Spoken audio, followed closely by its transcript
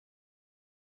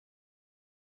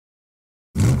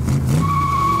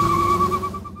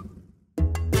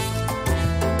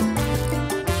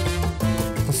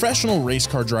Professional race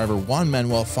car driver Juan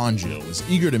Manuel Fangio was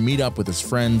eager to meet up with his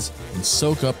friends and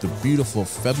soak up the beautiful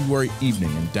February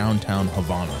evening in downtown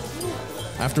Havana.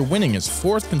 After winning his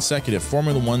 4th consecutive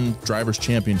Formula One Drivers'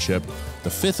 Championship, the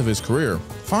 5th of his career,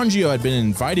 Fangio had been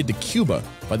invited to Cuba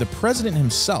by the president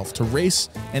himself to race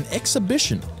an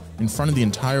exhibition in front of the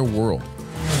entire world.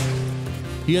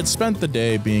 He had spent the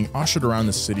day being ushered around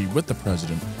the city with the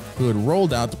president, who had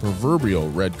rolled out the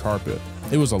proverbial red carpet.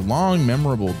 It was a long,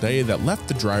 memorable day that left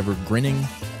the driver grinning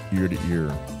ear to ear.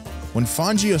 When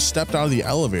Fangio stepped out of the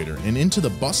elevator and into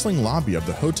the bustling lobby of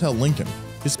the Hotel Lincoln,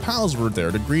 his pals were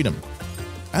there to greet him.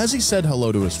 As he said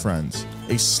hello to his friends,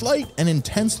 a slight and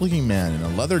intense-looking man in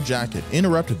a leather jacket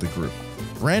interrupted the group,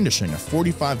 brandishing a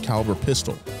 .45 caliber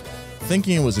pistol.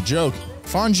 Thinking it was a joke,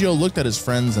 Fangio looked at his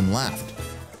friends and laughed.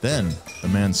 Then, the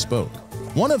man spoke.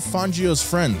 One of Fangio's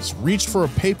friends reached for a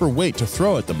paper weight to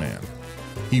throw at the man.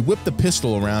 He whipped the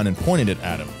pistol around and pointed it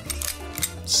at him.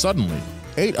 Suddenly,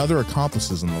 8 other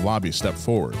accomplices in the lobby stepped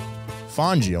forward.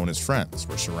 Fangio and his friends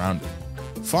were surrounded.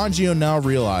 Fangio now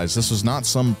realized this was not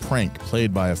some prank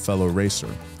played by a fellow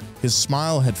racer. His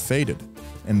smile had faded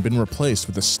and been replaced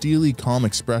with a steely, calm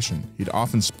expression he'd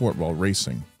often sport while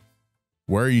racing.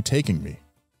 "Where are you taking me?"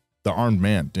 The armed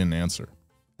man didn't answer.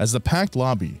 As the packed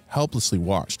lobby helplessly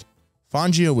watched,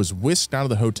 Fangio was whisked out of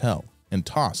the hotel and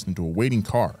tossed into a waiting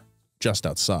car just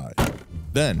outside.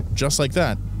 Then, just like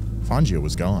that, Fangio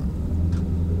was gone.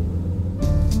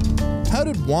 How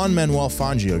did Juan Manuel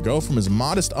Fangio go from his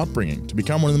modest upbringing to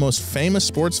become one of the most famous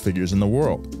sports figures in the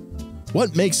world?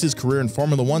 What makes his career in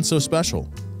Formula One so special?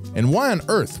 And why on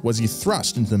earth was he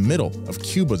thrust into the middle of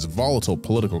Cuba's volatile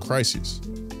political crises?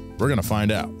 We're gonna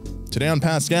find out. Today on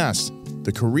Past Gas,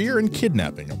 the career and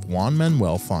kidnapping of Juan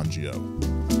Manuel Fangio.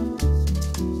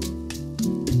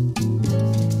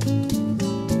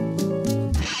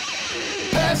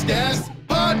 Past Gas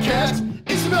Podcast.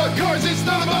 It's about cars, it's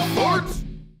not about sports.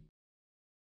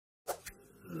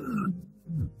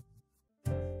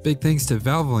 Big thanks to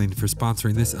Valvoline for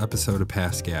sponsoring this episode of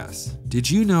Past Gas. Did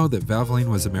you know that Valvoline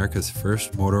was America's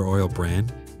first motor oil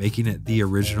brand, making it the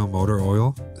original motor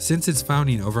oil? Since its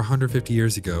founding over 150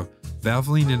 years ago,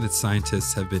 Valvoline and its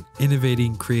scientists have been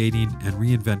innovating, creating, and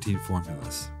reinventing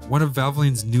formulas. One of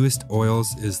Valvoline's newest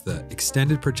oils is the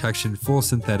Extended Protection Full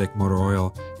Synthetic Motor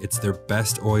Oil. It's their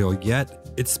best oil yet.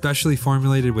 It's specially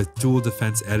formulated with dual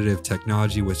defense additive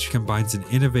technology, which combines an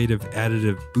innovative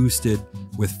additive boosted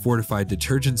with fortified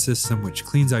detergent system, which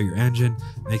cleans out your engine,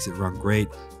 makes it run great.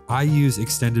 I use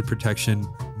Extended Protection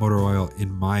Motor Oil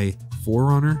in my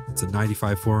 4Runner. It's a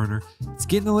 95 4Runner. It's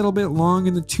getting a little bit long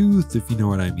in the tooth, if you know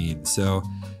what I mean. So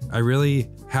I really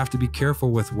have to be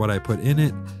careful with what I put in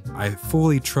it. I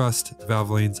fully trust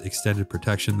Valvoline's Extended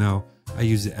Protection though. I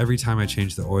use it every time I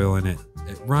change the oil in it.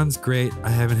 It runs great. I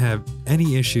haven't had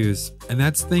any issues. And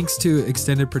that's thanks to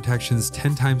Extended Protection's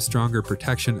 10 times stronger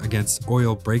protection against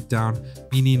oil breakdown,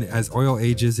 meaning as oil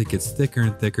ages, it gets thicker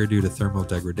and thicker due to thermal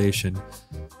degradation.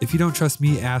 If you don't trust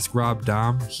me, ask Rob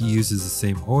Dom. He uses the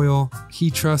same oil. He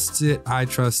trusts it. I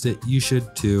trust it. You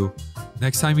should too.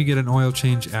 Next time you get an oil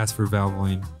change, ask for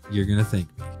Valvoline. You're going to thank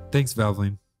me. Thanks,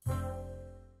 Valvoline.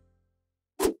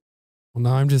 Well,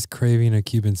 now I'm just craving a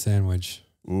Cuban sandwich.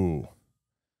 Ooh,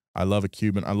 I love a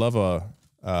Cuban. I love a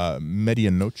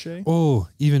medianoche. Oh,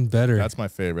 even better. That's my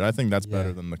favorite. I think that's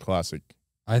better than the classic.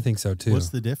 I think so too. What's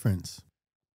the difference?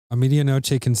 A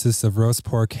medianoche consists of roast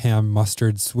pork, ham,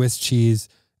 mustard, Swiss cheese,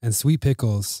 and sweet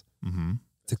pickles. Mm-hmm.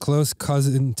 It's a close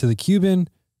cousin to the Cuban.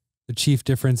 The chief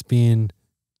difference being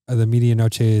the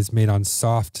medianoche is made on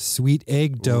soft, sweet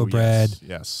egg dough bread.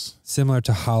 Yes. Similar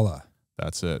to challah.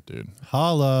 That's it, dude.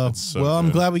 Holla. So well, I'm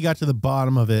good. glad we got to the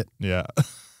bottom of it. Yeah.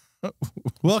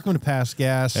 Welcome to Past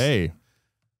Gas. Hey.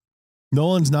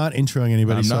 Nolan's not introing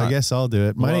anybody, I'm so not. I guess I'll do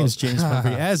it. My name is James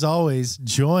Pumphrey. As always,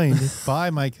 joined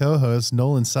by my co-host,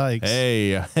 Nolan Sykes.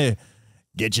 Hey.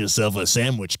 Get yourself a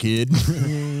sandwich, kid.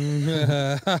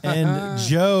 And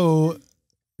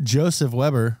Joseph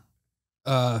Weber.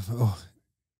 I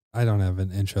don't have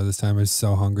an intro this time. I'm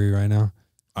so hungry right now.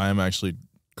 I am actually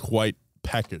quite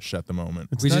peckish at the moment.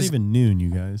 It's not even noon, you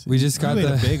guys. We just got we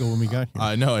the ate a bagel when we got here.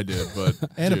 I know I did, but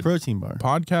and dude, a protein bar.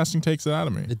 Podcasting takes it out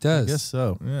of me. It does. I guess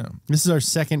so. Yeah. This is our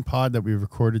second pod that we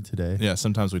recorded today. Yeah,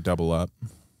 sometimes we double up.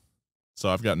 So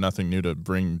I've got nothing new to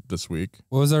bring this week.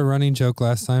 What was our running joke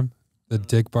last time? The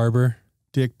Dick Barber.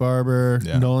 Dick Barber.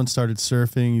 Yeah. Nolan started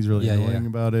surfing. He's really annoying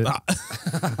about it.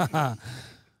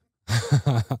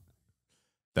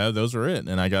 Those were it.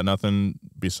 And I got nothing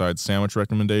besides sandwich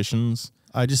recommendations.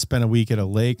 I just spent a week at a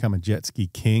lake. I'm a jet ski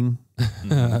king.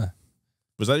 Mm-hmm.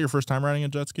 Was that your first time riding a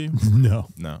jet ski? No.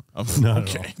 No. No.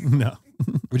 Okay. No.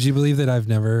 Would you believe that I've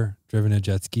never driven a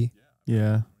jet ski?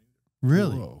 Yeah.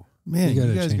 Really? Whoa. Man, You you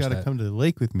gotta guys change got to that. come to the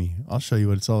lake with me. I'll show you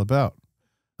what it's all about.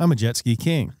 I'm a jet ski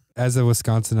king. As a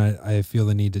Wisconsinite, I feel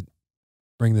the need to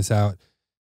bring this out.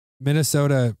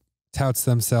 Minnesota touts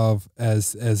themselves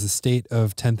as a state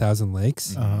of 10,000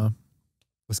 lakes.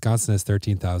 Wisconsin has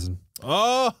 13,000.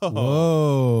 Oh,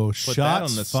 Whoa! Put that on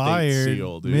Shots the state fired.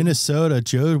 seal, dude. Minnesota.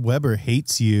 Joe Weber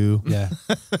hates you. Yeah.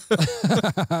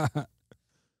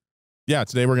 Yeah,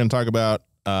 today we're going to talk about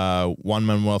Juan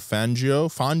Manuel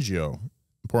Fangio.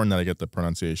 Important that I get the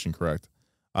pronunciation correct.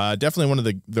 Definitely one of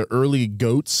the early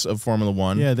goats of Formula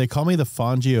One. Yeah, they call me the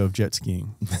Fangio of jet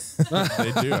skiing.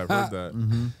 They do. I've heard that.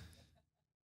 Mm-hmm.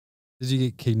 Did you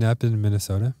get kidnapped in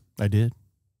Minnesota? I did.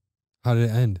 How did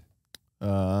it end?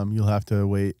 You'll have to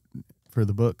wait for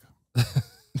the book.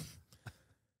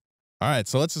 All right,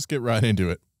 so let's just get right into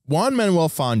it. Juan Manuel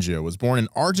Fangio was born in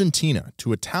Argentina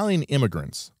to Italian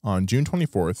immigrants on June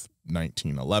 24th,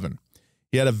 1911.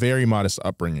 He had a very modest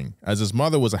upbringing, as his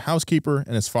mother was a housekeeper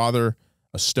and his father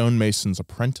a stonemason's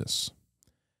apprentice.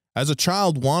 As a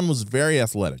child, Juan was very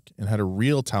athletic and had a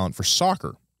real talent for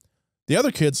soccer. The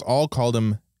other kids all called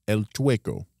him El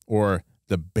Chueco, or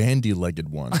the bandy-legged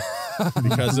one,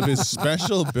 because of his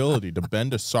special ability to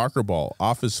bend a soccer ball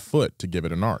off his foot to give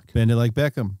it an arc. Bend it like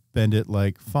Beckham. Bend it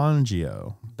like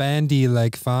Fangio. Bandy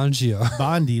like Fangio.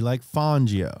 Bondi like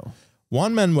Fangio.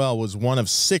 Juan Manuel was one of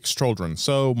 6 children,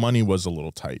 so money was a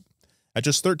little tight. At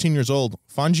just 13 years old,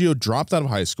 Fangio dropped out of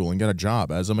high school and got a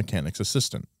job as a mechanic's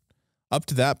assistant. Up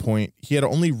to that point, he had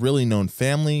only really known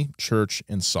family, church,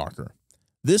 and soccer.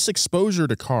 This exposure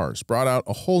to cars brought out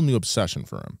a whole new obsession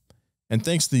for him. And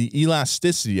thanks to the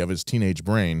elasticity of his teenage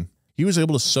brain, he was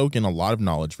able to soak in a lot of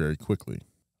knowledge very quickly.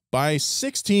 By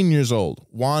 16 years old,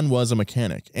 Juan was a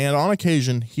mechanic, and on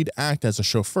occasion, he'd act as a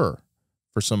chauffeur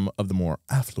for some of the more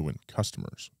affluent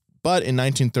customers. But in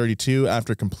 1932,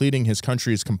 after completing his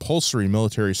country's compulsory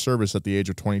military service at the age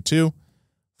of 22,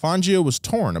 Fangio was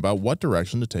torn about what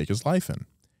direction to take his life in.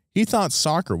 He thought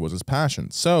soccer was his passion,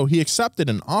 so he accepted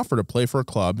an offer to play for a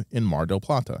club in Mar del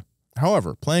Plata.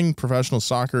 However, playing professional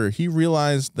soccer, he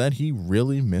realized that he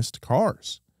really missed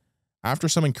cars. After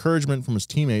some encouragement from his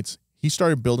teammates, he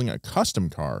started building a custom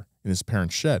car in his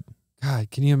parents' shed.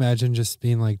 God, can you imagine just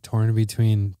being like torn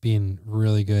between being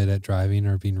really good at driving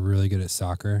or being really good at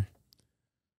soccer?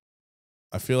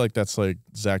 I feel like that's like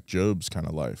Zach Jobs' kind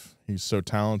of life. He's so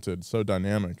talented, so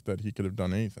dynamic that he could have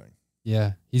done anything.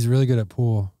 Yeah, he's really good at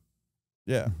pool.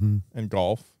 Yeah, Mm-hmm. and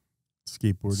golf,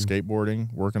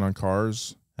 skateboarding, working on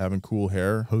cars, having cool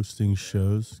hair. Hosting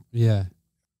shows. Yeah.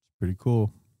 Pretty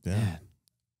cool. Yeah. Man,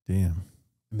 Damn.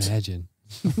 imagine.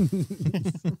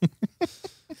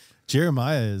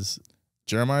 Jeremiah is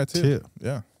Jeremiah too.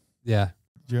 Yeah. Yeah.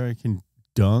 Jeremiah can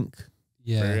dunk,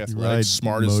 Yeah. Very He athletic, ride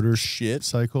smart as shit.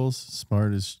 cycles,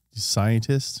 smart as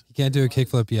scientist. can't do a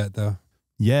kickflip yet, though.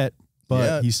 Yet, but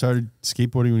Yet. he started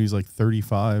skateboarding when he was like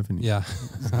 35 and Yeah.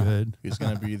 he's good. He's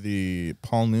going to be the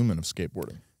Paul Newman of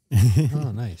skateboarding.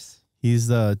 Oh, nice. He's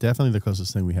definitely the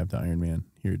closest thing we have to Iron Man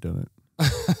here done it.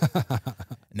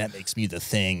 And that makes me the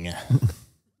Thing.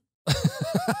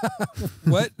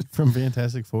 What? From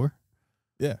Fantastic Four?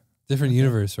 Yeah. Different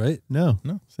universe, right? No.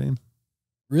 No. Same.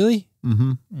 Really?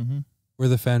 Mm-hmm. Mm-hmm. Were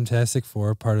the Fantastic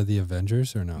Four part of the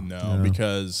Avengers or no? No, No.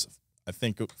 because I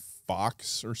think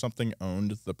Fox or something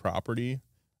owned the property,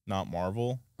 not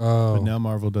Marvel. Oh. But now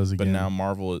Marvel does But again. now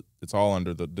Marvel, it's all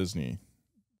under the Disney.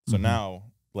 So Mhm. now,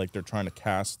 like, they're trying to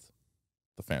cast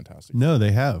the Fantastic. No,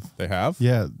 they have. They have?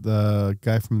 Yeah, the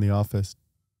guy from The Office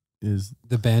is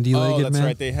the bandy-legged Oh, that's man?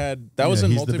 right. They had that was Yeah,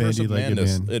 in he's the Multiverse of bandy-legged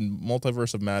Madness. man. In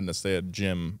Multiverse of Madness, they had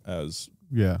Jim as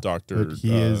yeah. Doctor. But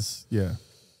he is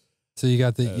So you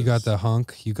got As- the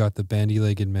hunk, you got the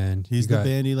bandy-legged man. he's you the got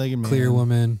bandy-legged man. clear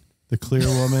woman. The clear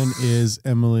woman is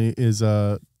Emily is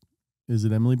it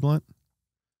Emily Blunt?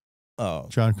 Oh,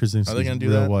 John Krasinski's Are they gonna do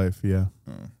real that? wife, yeah.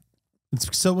 Hmm.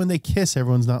 It's so when they kiss,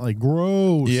 everyone's not like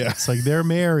gross. Yeah. It's like they're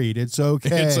married. It's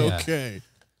okay. it's Yeah. okay.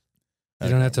 You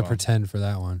don't have to well, pretend for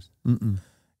that one. Mm-mm.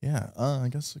 Yeah, I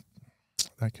guess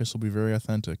that kiss will be very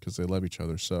authentic because they love each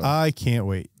other. So I can't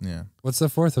wait. yeah, What's the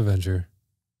fourth Avenger?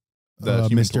 The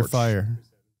Human Mr. Torch. Fire.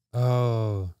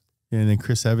 Oh, And then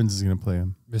Chris Evans is going to play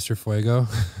him. Mr. Fuego.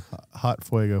 Hot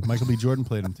Fuego. Michael B. Jordan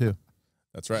played him too.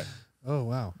 that's right. Oh,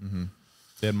 wow. Mm-hmm.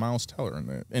 They had Miles Teller in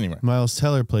there. Anyway, Miles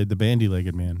Teller played the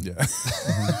bandy-legged man. yeah.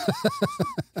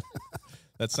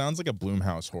 That sounds like a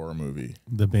Blumhouse horror movie.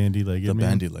 The bandy-legged The man.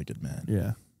 bandy-legged man.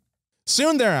 Yeah.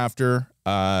 Soon thereafter,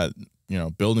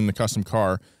 building the custom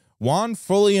car, Juan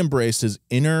fully embraced his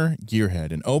inner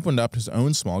gearhead and opened up his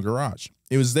own small garage.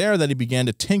 It was there that he began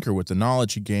to tinker with the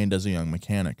knowledge he gained as a young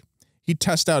mechanic. He'd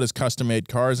test out his custom-made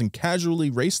cars and casually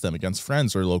race them against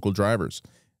friends or local drivers.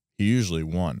 he usually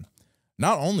won.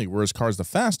 Not only were his cars the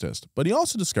fastest, but he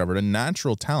also discovered a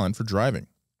natural talent for driving.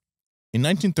 In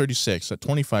 1936, at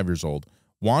 25 years old,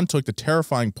 Juan took the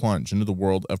terrifying plunge into the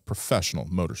world of professional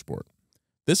motorsport.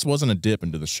 This wasn't a dip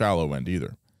into the shallow end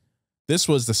either. This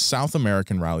was the South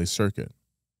American Rally Circuit.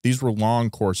 These were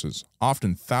long courses,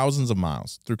 often thousands of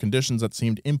miles, through conditions that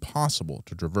seemed impossible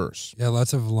to traverse. Yeah,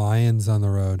 lots of lions on the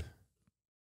road.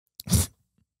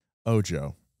 Oh,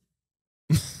 Joe.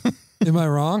 Am I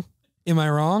wrong? Am I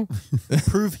wrong?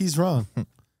 Prove he's wrong.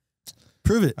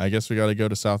 Prove it. I guess we got to go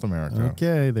to South America.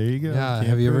 Okay, there you go. Yeah, Can't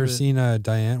have you ever prove it. seen a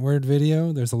Diane Word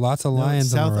video? There's lots of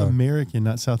lions on South the road. American,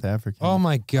 not South African. Oh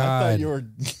my I God. thought you were...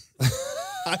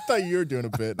 I thought you were doing a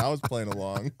bit, and I was playing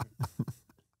along.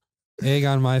 Egg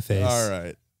on my face. All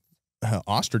right.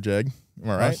 Ostrich egg. Am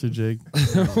I right? Ostrich egg.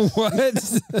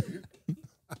 What?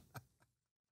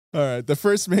 All right. The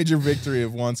first major victory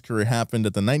of Juan's career happened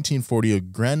at the 1940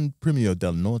 Gran Premio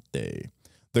del Norte.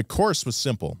 The course was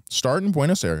simple. Start in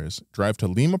Buenos Aires, drive to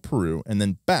Lima, Peru, and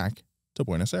then back to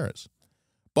Buenos Aires.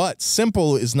 But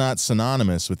simple is not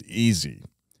synonymous with easy.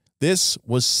 This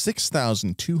was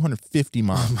 6,250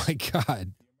 miles. Oh my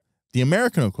God. The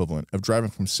American equivalent of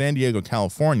driving from San Diego,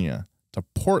 California to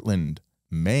Portland,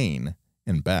 Maine,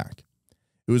 and back.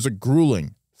 It was a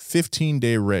grueling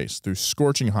 15-day race through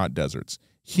scorching hot deserts,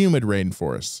 humid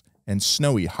rainforests, and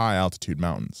snowy high-altitude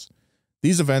mountains.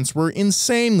 These events were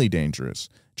insanely dangerous.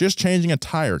 Just changing a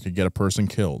tire could get a person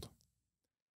killed.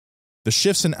 The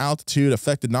shifts in altitude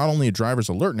affected not only a driver's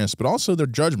alertness, but also their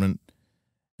judgment.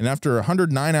 And after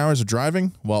 109 hours of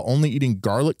driving, while only eating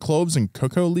garlic cloves and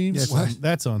cocoa leaves,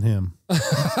 That's on him.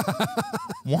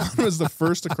 Juan was the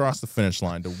first to cross the finish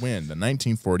line to win the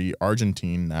 1940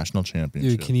 Argentine National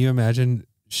Championship. Dude, can you imagine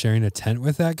sharing a tent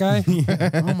with that guy?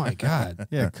 Oh my God.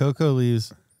 Yeah, cocoa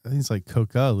leaves. I think it's like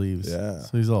coca leaves. Yeah.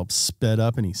 So he's all sped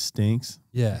up and he stinks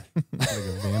Yeah. like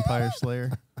a vampire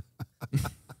slayer.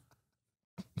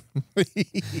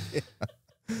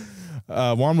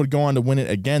 Juan would go on to win it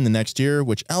again the next year,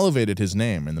 which elevated his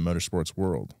name in the motorsports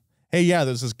world. Hey, yeah,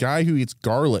 there's this guy who eats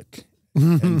garlic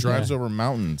and drives over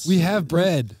mountains. We have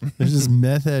bread. There's this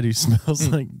meth head who smells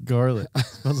like garlic.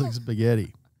 Smells like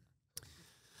spaghetti.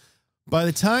 By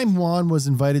the time Juan was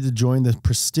invited to join the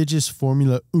prestigious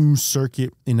Formula 1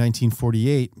 circuit in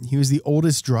 1948, he was the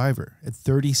oldest driver at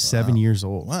 37 years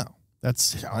old. Wow.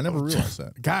 That's I never realized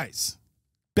that. Guys,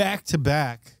 back to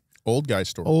back, Old guy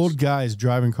stories. old guys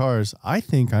driving cars. I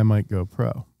think I might go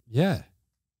pro. Yeah.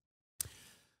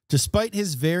 Despite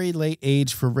his very late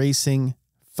age for racing,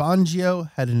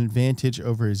 Fangio had an advantage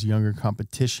over his younger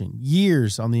competition.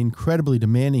 Years on the incredibly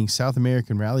demanding South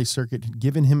American rally circuit had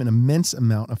given him an immense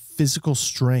amount of physical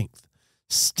strength,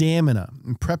 stamina,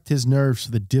 and prepped his nerves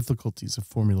for the difficulties of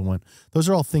Formula One. Those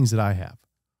are all things that I have.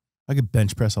 I could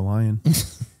bench press a lion.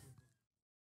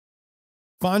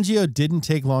 Fangio didn't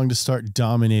take long to start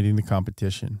dominating the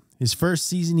competition. His first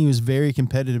season, he was very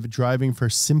competitive, driving for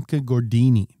Simca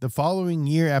Gordini. The following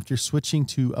year, after switching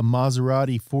to a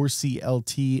Maserati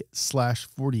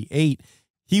 4CLT/48,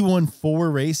 he won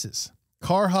 4 races.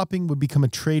 Car hopping would become a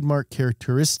trademark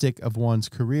characteristic of Juan's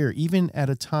career, even at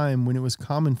a time when it was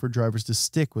common for drivers to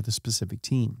stick with a specific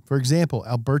team. For example,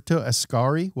 Alberto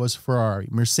Ascari was Ferrari.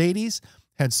 Mercedes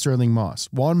had Sterling Moss.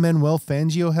 Juan Manuel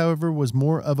Fangio, however, was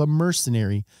more of a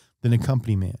mercenary than a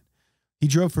company man. He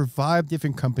drove for 5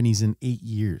 different companies in 8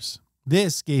 years.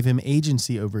 This gave him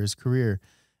agency over his career,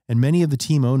 and many of the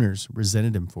team owners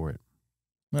resented him for it.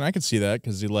 Man, I could see that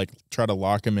because you like try to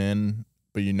lock him in,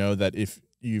 but you know that if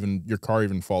even your car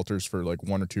even falters for like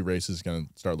 1 or 2 races, it's going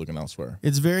to start looking elsewhere.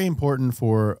 It's very important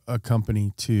for a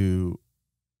company to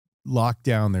lock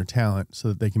down their talent so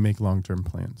that they can make long-term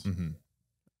plans. Mm-hmm.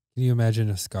 Can you imagine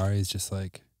Ascari is just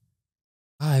like,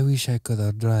 I wish I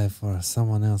could drive for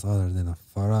someone else other than a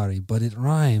Ferrari, but it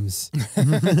rhymes.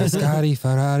 Ascari,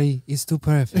 Ferrari, it's too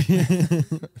perfect.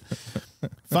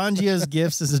 Fangio's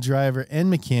gifts as a driver and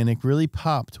mechanic really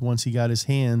popped once he got his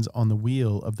hands on the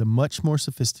wheel of the much more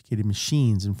sophisticated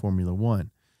machines in Formula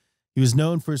One. He was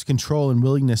known for his control and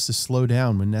willingness to slow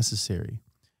down when necessary.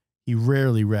 He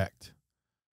rarely wrecked.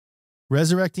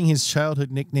 Resurrecting his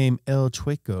childhood nickname El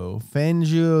Chueco,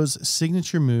 Fangio's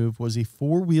signature move was a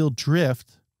 4-wheel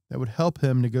drift that would help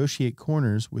him negotiate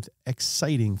corners with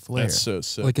exciting flair. That's so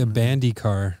sick. Like a bandy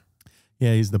car.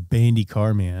 Yeah, he's the bandy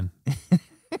car man.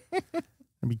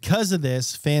 And because of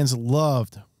this, fans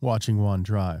loved watching Juan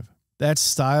drive. That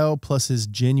style plus his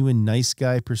genuine nice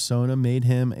guy persona made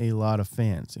him a lot of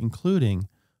fans, including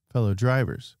fellow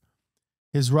drivers.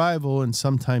 His rival and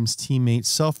sometimes teammate,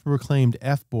 self-proclaimed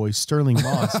F-boy Sterling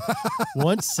Moss,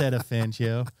 once said of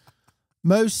Fangio,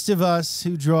 "Most of us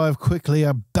who drive quickly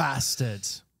are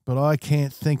bastards, but I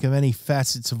can't think of any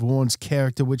facets of one's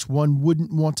character which one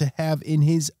wouldn't want to have in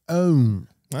his own.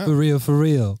 For real, for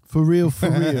real. For real, for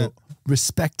real.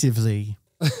 Respectively.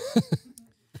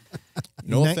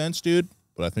 No offense, dude,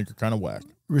 but I think you're kind of whack.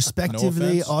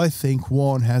 Respectively, No I think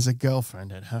Juan has a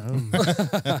girlfriend at home.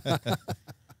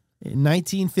 In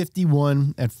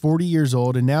 1951, at 40 years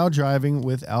old and now driving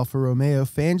with Alfa Romeo,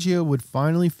 Fangio would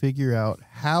finally figure out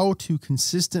how to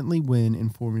consistently win in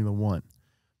Formula One.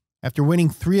 After winning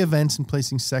 3 events and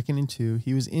placing second in 2,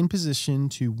 he was in position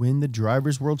to win the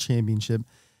Drivers' World Championship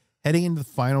heading into the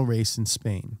final race in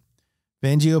Spain.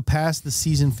 Fangio passed the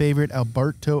season favorite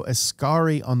Alberto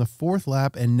Ascari on the 4th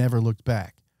lap and never looked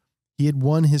back. He had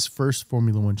won his first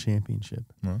Formula One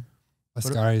championship.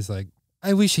 Ascari's like,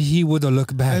 I wish he would have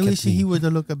looked back. I wish he would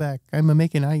have looked back. I'm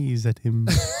making eyes at him.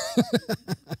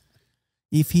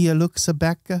 If he looks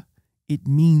back, it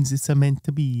means it's meant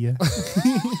to be.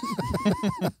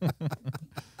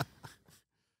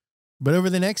 But over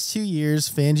the next 2 years,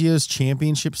 Fangio's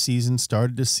championship season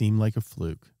started to seem like a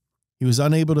fluke. He was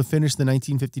unable to finish the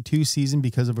 1952 season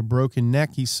because of a broken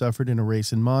neck he suffered in a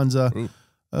race in Monza. Ooh.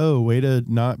 Oh, way to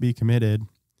not be committed.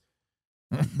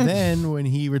 Then, when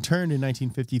he returned in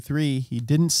 1953, he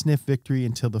didn't sniff victory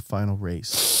until the final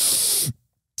race.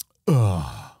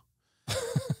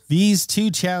 These 2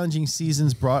 challenging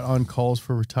seasons brought on calls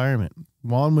for retirement.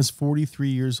 Juan was 43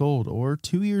 years old, or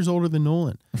 2 years older than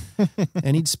Nolan,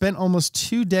 and he'd spent almost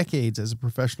 2 decades as a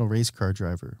professional race car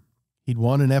driver. He'd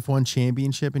won an F1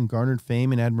 championship and garnered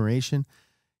fame and admiration.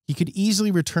 He could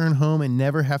easily return home and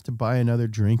never have to buy another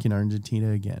drink in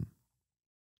Argentina again.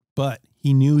 But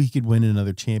he knew he could win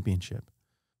another championship.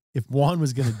 If Juan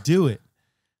was going to do it,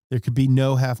 there could be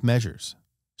no half measures.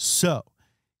 So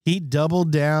he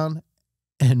doubled down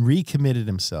and recommitted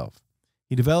himself.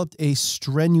 He developed a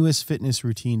strenuous fitness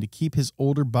routine to keep his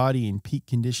older body in peak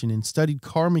condition and studied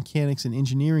car mechanics and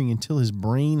engineering until his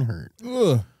brain hurt.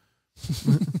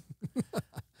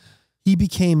 He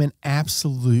became an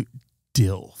absolute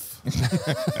DILF.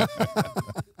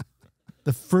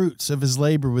 The fruits of his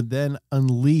labor would then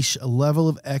unleash a level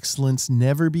of excellence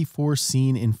never before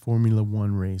seen in Formula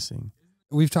One racing.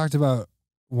 We've talked about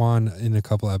Juan in a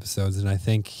couple episodes, and I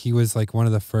think he was like one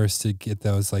of the first to get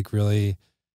those like really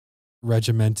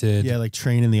regimented. Yeah, like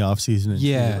train in the off season.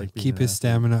 And like keep his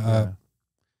stamina up.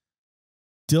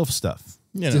 DILF stuff.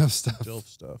 DILF stuff. DILF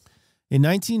stuff. In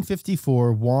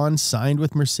 1954, Juan signed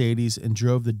with Mercedes and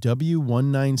drove the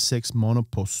W196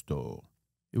 Monoposto.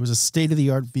 It was a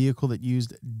state-of-the-art vehicle that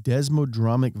used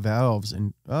desmodromic valves,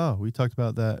 and we talked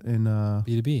about that in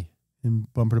B2B, in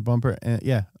Bumper to Bumper,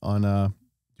 on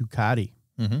Ducati.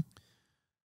 Mm-hmm.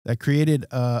 That created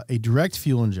a direct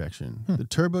fuel injection. The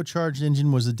turbocharged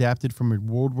engine was adapted from a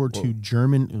World War II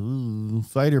German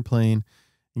fighter plane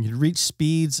and could reach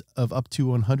speeds of up to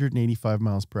 185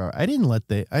 miles per hour. I didn't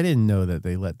know that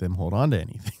they let them hold on to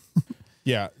anything.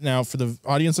 Yeah. Now, for the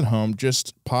audience at home,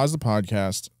 just pause the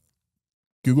podcast,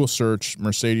 Google search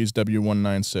Mercedes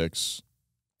W196,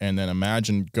 and then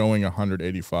imagine going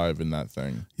 185 in that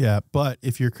thing. Yeah, but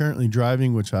if you're currently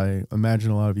driving, which I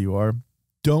imagine a lot of you are,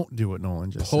 don't do what Nolan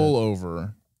just Pull said.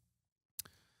 over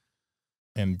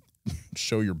and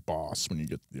show your boss when you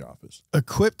get to the office.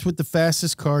 Equipped with the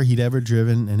fastest car he'd ever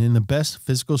driven and in the best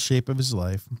physical shape of his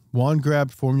life, Juan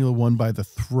grabbed Formula One by the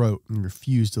throat and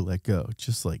refused to let go,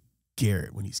 just like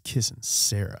Garrett when he's kissing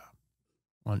Sarah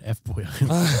on F-Boy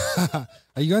Island.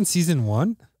 Are you on season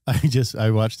 1?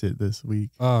 I watched it this week.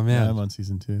 Oh man, Yeah, I'm on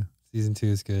season 2. season 2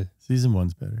 is good. Season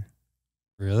 1's better.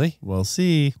 Really? We'll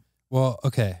see. Well,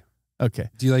 okay.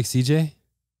 Okay. Do you like CJ?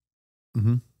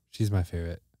 Mm-hmm. She's my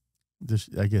favorite.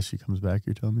 I guess she comes back,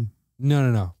 you're telling me?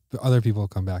 No. But other people will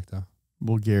come back though.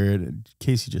 Well, Garrett,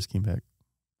 Casey just came back.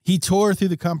 He tore through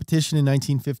the competition in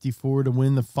 1954 to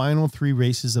win the final 3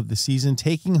 races of the season,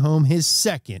 taking home his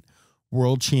second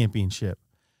world championship.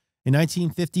 In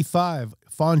 1955,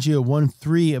 Fangio won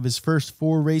 3 of his first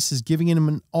 4 races, giving him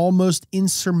an almost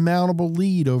insurmountable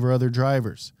lead over other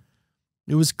drivers.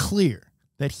 It was clear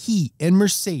that he and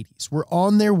Mercedes were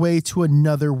on their way to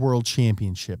another world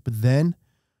championship. But then,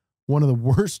 one of the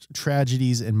worst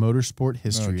tragedies in motorsport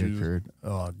history occurred.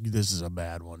 Oh, this is a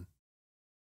bad one.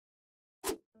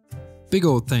 Big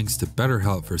old thanks to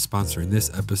BetterHelp for sponsoring this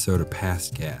episode of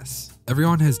Past Gas.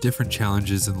 Everyone has different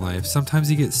challenges in life. Sometimes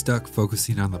you get stuck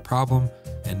focusing on the problem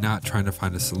and not trying to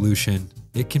find a solution.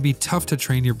 It can be tough to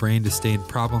train your brain to stay in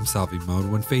problem-solving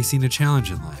mode when facing a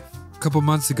challenge in life. A couple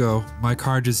months ago, my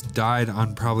car just died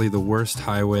on probably the worst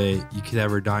highway you could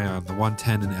ever die on, the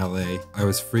 110 in LA. I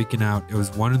was freaking out. It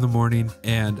was 1 a.m,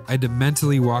 and I had to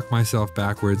mentally walk myself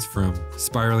backwards from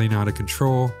spiraling out of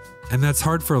control, and that's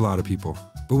hard for a lot of people.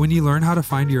 But when you learn how to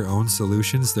find your own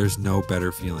solutions, there's no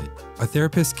better feeling. A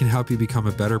therapist can help you become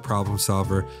a better problem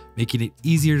solver, making it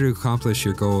easier to accomplish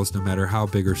your goals no matter how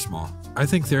big or small. I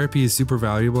think therapy is super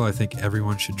valuable. I think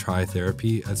everyone should try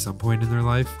therapy at some point in their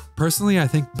life. Personally, I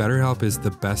think BetterHelp is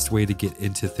the best way to get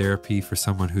into therapy for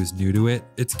someone who's new to it.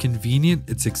 It's convenient,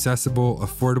 it's accessible,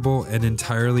 affordable, and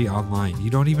entirely online. You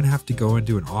don't even have to go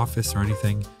into an office or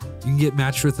anything. You can get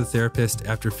matched with a therapist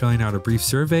after filling out a brief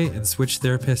survey and switch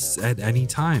therapists at any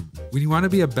time. When you want to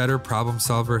be a better problem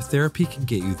solver, therapy can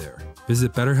get you there.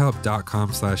 Visit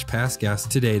betterhelp.com/passgas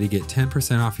today to get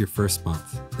 10% off your first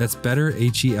month. That's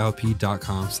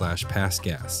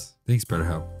betterhelp.com/passgas. Thanks,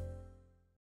 BetterHelp.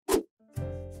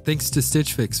 Thanks to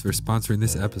Stitch Fix for sponsoring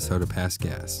this episode of Pass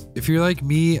Gas. If you're like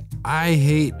me, I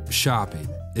hate shopping.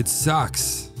 It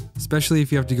sucks. Especially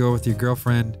if you have to go with your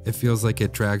girlfriend. It feels like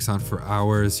it drags on for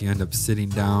hours. You end up sitting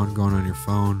down, going on your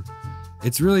phone.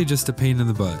 It's really just a pain in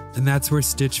the butt, and that's where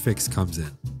Stitch Fix comes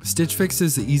in. Stitch Fix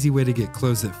is the easy way to get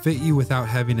clothes that fit you without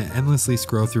having to endlessly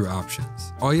scroll through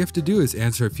options. All you have to do is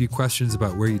answer a few questions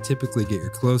about where you typically get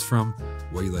your clothes from,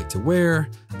 what you like to wear,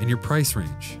 and your price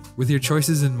range. With your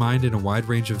choices in mind and a wide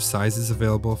range of sizes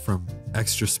available from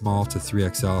extra small to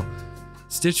 3XL,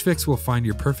 Stitch Fix will find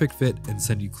your perfect fit and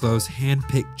send you clothes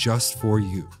handpicked just for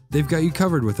you. They've got you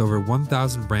covered with over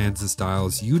 1,000 brands and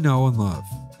styles you know and love.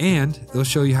 And they'll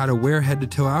show you how to wear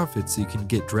head-to-toe outfits so you can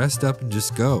get dressed up and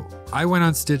just go. I went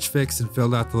on Stitch Fix and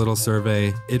filled out the little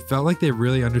survey. It felt like they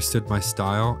really understood my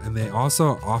style, and they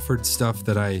also offered stuff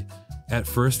that I at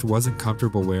first wasn't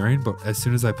comfortable wearing, but as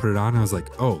soon as I put it on, I was like,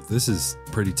 oh, this is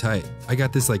pretty tight. I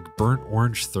got this like burnt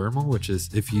orange thermal, which is,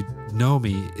 if you know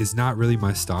me, is not really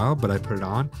my style, but I put it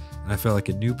on and I felt like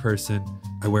a new person.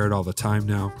 I wear it all the time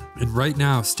now. And right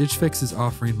now, Stitch Fix is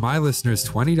offering my listeners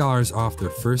 $20 off their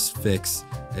first fix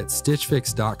at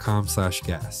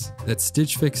stitchfix.com/gas. That's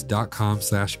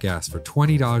stitchfix.com/gas for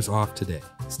 $20 off today.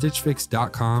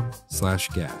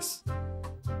 stitchfix.com/gas.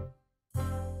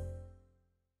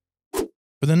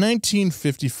 For the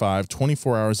 1955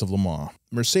 24 Hours of Le Mans,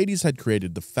 Mercedes had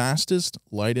created the fastest,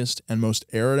 lightest, and most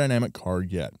aerodynamic car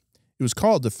yet. It was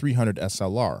called the 300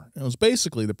 SLR, and it was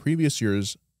basically the previous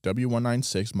year's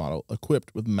W196 model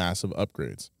equipped with massive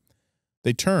upgrades.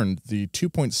 They turned the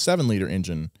 2.7-liter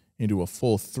engine into a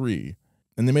full 3,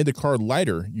 and they made the car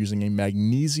lighter using a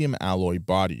magnesium alloy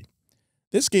body.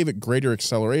 This gave it greater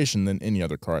acceleration than any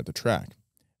other car at the track.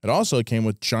 It also came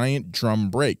with giant drum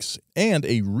brakes and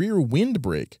a rear wind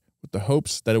brake with the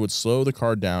hopes that it would slow the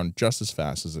car down just as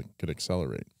fast as it could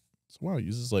accelerate. So wow, it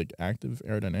uses like active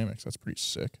aerodynamics. That's pretty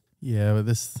sick. Yeah, but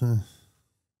this... I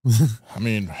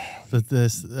mean...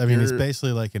 it's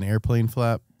basically like an airplane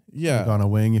flap. Yeah. Like on a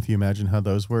wing, if you imagine how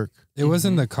those work. It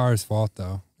wasn't the car's fault,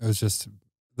 though. It was just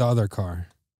the other car.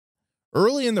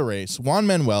 Early in the race, Juan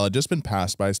Manuel had just been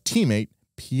passed by his teammate,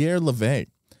 Pierre Levay.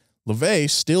 Levay,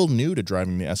 still new to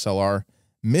driving the SLR,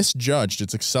 misjudged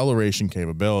its acceleration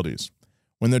capabilities.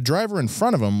 When the driver in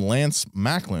front of him, Lance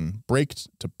Macklin, braked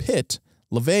to pit,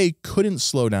 Levay couldn't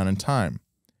slow down in time.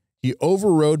 He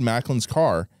overrode Macklin's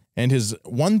car, and his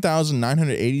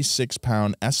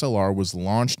 1,986-pound SLR was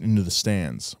launched into the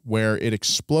stands, where it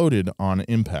exploded on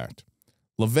impact.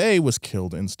 Levay was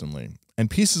killed instantly,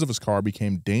 and pieces of his car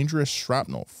became dangerous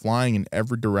shrapnel flying in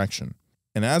every direction.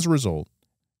 And as a result,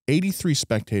 83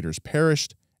 spectators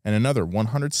perished, and another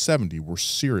 170 were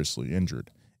seriously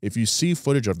injured. If you see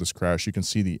footage of this crash, you can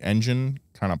see the engine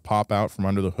kind of pop out from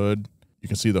under the hood. You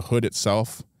can see the hood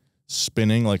itself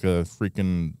spinning like a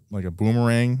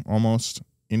boomerang almost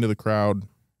into the crowd.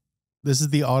 This is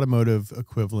the automotive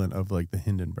equivalent of like the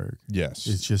Hindenburg. Yes.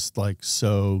 It's just like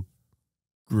so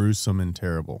gruesome and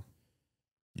terrible.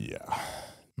 Yeah.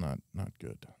 Not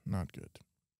good. Not good.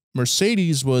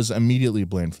 Mercedes was immediately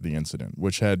blamed for the incident,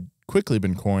 which had quickly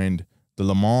been coined the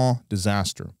Le Mans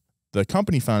disaster. The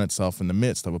company found itself in the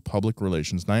midst of a public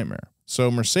relations nightmare.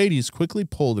 So Mercedes quickly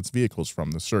pulled its vehicles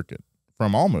from the circuit,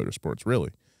 from all motorsports, really.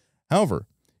 However,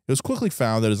 it was quickly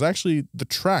found that it was actually the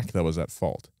track that was at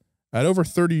fault. At over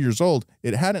 30 years old,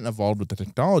 it hadn't evolved with the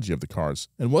technology of the cars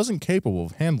and wasn't capable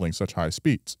of handling such high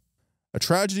speeds. A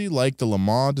tragedy like the Le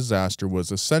Mans disaster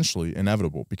was essentially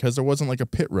inevitable because there wasn't like a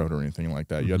pit road or anything like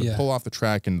that. You had to pull off the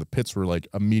track, and the pits were like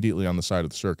immediately on the side of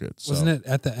the circuit. So. Wasn't it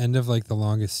at the end of like the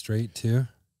longest straight too?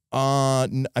 I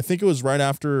think it was right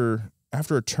after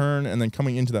a turn and then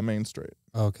coming into that main straight.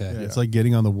 Okay. Yeah, it's like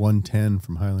getting on the 110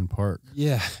 from Highland Park.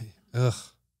 Yeah. Ugh.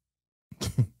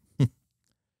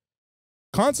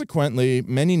 Consequently,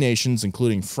 many nations,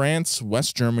 including France,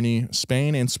 West Germany,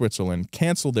 Spain, and Switzerland,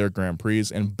 canceled their Grand Prix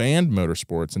and banned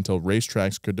motorsports until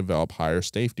racetracks could develop higher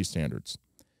safety standards.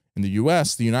 In the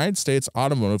U.S., the United States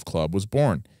Automotive Club was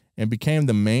born, and became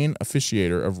the main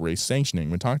officiator of race sanctioning.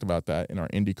 We talked about that in our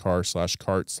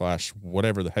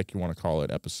IndyCar/kart/whatever the heck you want to call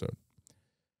it episode.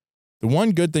 The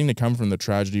one good thing to come from the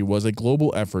tragedy was a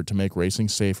global effort to make racing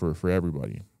safer for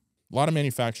everybody. A lot of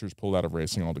manufacturers pulled out of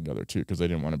racing altogether, too, because they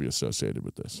didn't want to be associated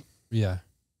with this. Yeah.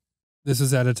 This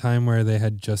was at a time where they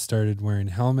had just started wearing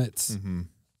helmets,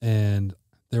 and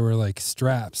there were like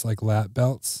straps, like lap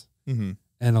belts.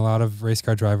 And a lot of race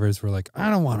car drivers were like, I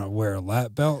don't want to wear a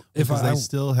lap belt. Because they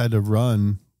still had to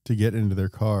run to get into their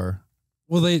car.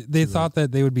 Well, they thought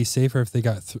that they would be safer if they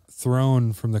got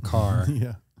thrown from the car.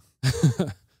 Yeah.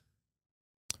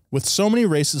 With so many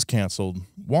races canceled,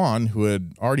 Juan, who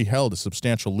had already held a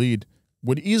substantial lead,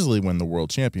 would easily win the world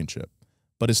championship.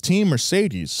 But his team,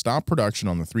 Mercedes, stopped production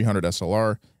on the 300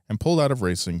 SLR and pulled out of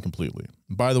racing completely.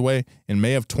 By the way, in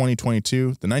May of 2022,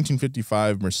 the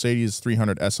 1955 Mercedes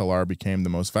 300 SLR became the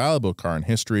most valuable car in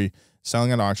history,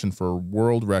 selling at auction for a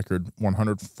world record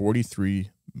 $143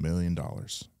 million.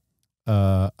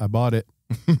 I bought it.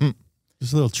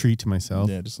 Just a little treat to myself.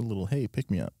 Yeah, just a little, hey,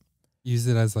 pick me up. Use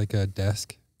it as like a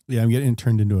desk. Yeah, I'm getting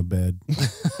turned into a bed.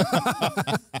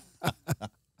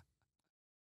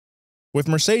 With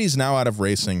Mercedes now out of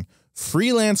racing,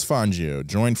 freelance Fangio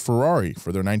joined Ferrari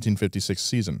for their 1956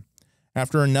 season.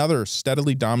 After another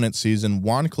steadily dominant season,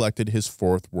 Juan collected his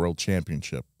 4th world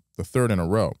championship, the 3rd in a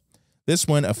row. This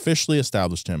win officially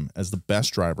established him as the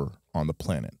best driver on the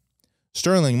planet.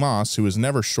 Sterling Moss, who was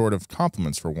never short of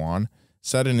compliments for Juan,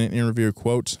 said in an interview,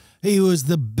 quote, "He was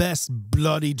the best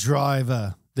bloody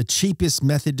driver. The cheapest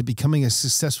method to becoming a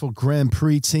successful Grand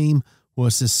Prix team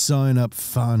was to sign up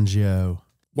Fangio."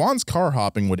 Juan's car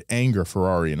hopping would anger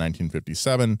Ferrari in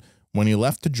 1957 when he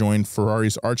left to join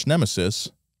Ferrari's arch nemesis,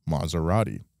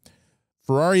 Maserati.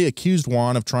 Ferrari accused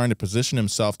Juan of trying to position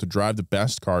himself to drive the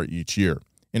best car each year.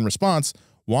 In response,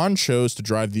 Juan chose to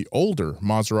drive the older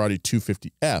Maserati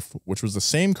 250F, which was the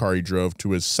same car he drove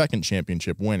to his 2nd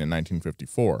championship win in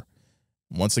 1954.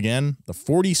 Once again, the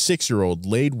 46-year-old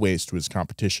laid waste to his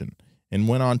competition and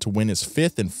went on to win his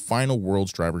 5th and final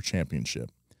World's Driver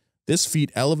Championship. This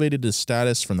feat elevated his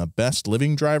status from the best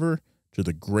living driver to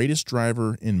the greatest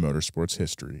driver in motorsports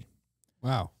history.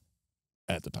 Wow.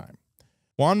 At the time.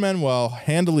 Juan Manuel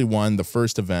handily won the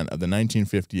first event of the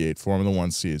 1958 Formula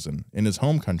One season in his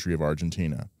home country of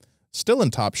Argentina. Still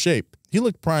in top shape, he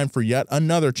looked primed for yet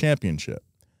another championship.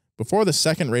 Before the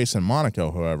second race in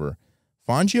Monaco, however,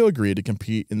 Fangio agreed to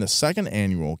compete in the 2nd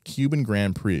annual Cuban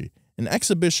Grand Prix, an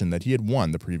exhibition that he had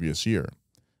won the previous year.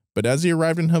 But as he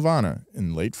arrived in Havana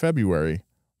in late February,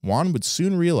 Juan would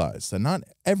soon realize that not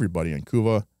everybody in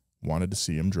Cuba wanted to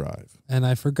see him drive. And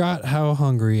I forgot how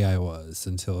hungry I was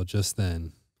until just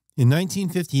then. In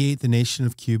 1958, the nation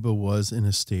of Cuba was in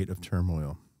a state of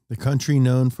turmoil. The country,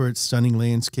 known for its stunning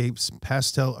landscapes,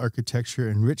 pastel architecture,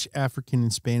 and rich African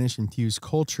and Spanish-infused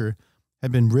culture,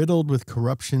 had been riddled with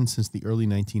corruption since the early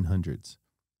 1900s.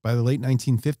 By the late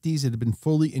 1950s, it had been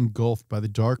fully engulfed by the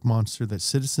dark monster that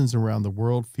citizens around the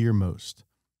world fear most,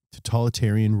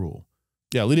 totalitarian rule.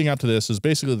 Yeah, leading up to this is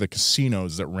basically the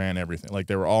casinos that ran everything. Like,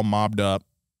 they were all mobbed up,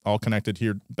 all connected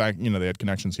here. Back, they had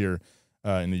connections here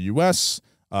in the U.S.,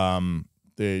 and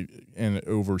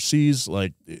overseas.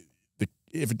 Like,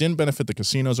 if it didn't benefit the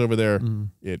casinos over there,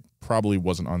 it probably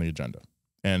wasn't on the agenda.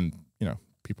 And,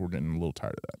 people were getting a little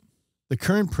tired of that. The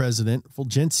current president,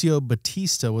 Fulgencio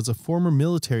Batista, was a former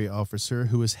military officer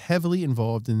who was heavily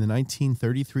involved in the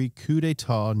 1933 coup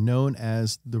d'etat known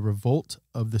as the Revolt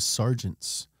of the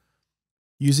Sergeants.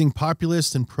 Using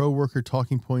populist and pro-worker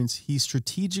talking points, he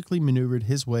strategically maneuvered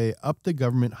his way up the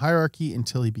government hierarchy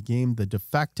until he became the de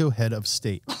facto head of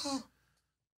state.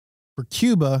 For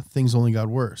Cuba, things only got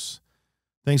worse.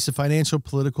 Thanks to financial,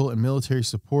 political, and military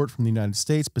support from the United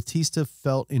States, Batista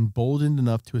felt emboldened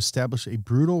enough to establish a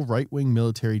brutal right-wing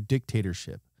military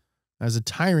dictatorship. As a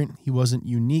tyrant, he wasn't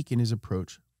unique in his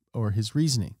approach or his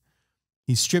reasoning.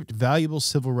 He stripped valuable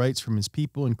civil rights from his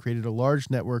people and created a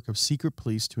large network of secret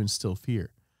police to instill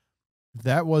fear. If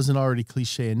that wasn't already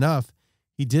cliche enough,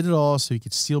 he did it all so he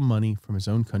could steal money from his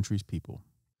own country's people.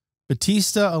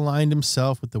 Batista aligned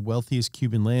himself with the wealthiest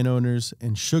Cuban landowners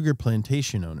and sugar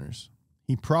plantation owners.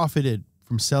 He profited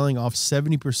from selling off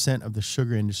 70% of the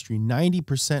sugar industry,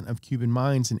 90% of Cuban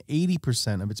mines, and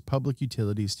 80% of its public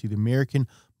utilities to the American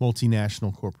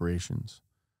multinational corporations.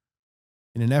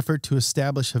 In an effort to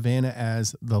establish Havana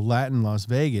as the Latin Las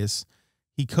Vegas,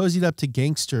 he cozied up to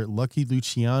gangster Lucky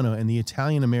Luciano and the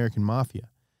Italian-American mafia.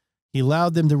 He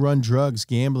allowed them to run drugs,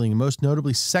 gambling, and most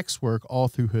notably sex work all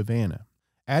through Havana.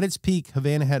 At its peak,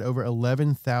 Havana had over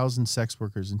 11,000 sex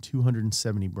workers and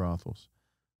 270 brothels.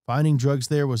 Finding drugs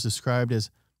there was described as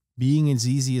being as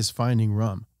easy as finding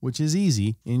rum, which is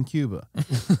easy in Cuba.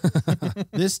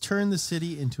 This turned the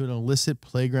city into an illicit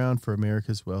playground for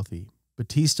America's wealthy.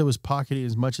 Batista was pocketing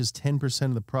as much as 10%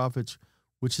 of the profits,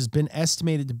 which has been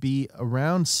estimated to be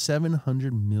around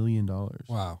 $700 million.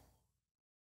 Wow.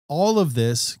 All of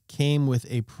this came with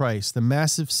a price, the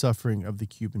massive suffering of the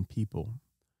Cuban people.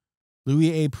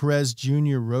 Louis A. Perez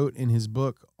Jr. wrote in his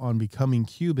book on becoming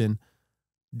Cuban,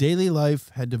 daily life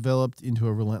had developed into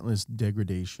a relentless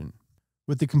degradation.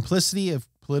 With the complicity of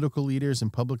political leaders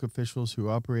and public officials who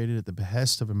operated at the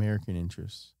behest of American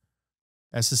interests.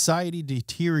 As society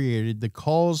deteriorated, the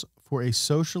calls for a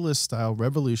socialist-style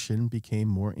revolution became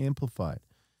more amplified,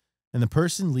 and the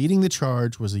person leading the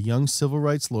charge was a young civil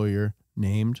rights lawyer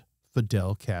named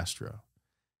Fidel Castro.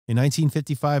 In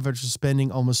 1955, after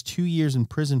spending almost 2 years in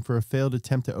prison for a failed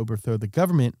attempt to overthrow the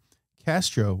government,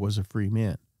 Castro was a free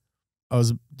man. I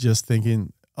was just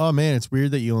thinking, oh man, it's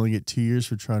weird that you only get 2 years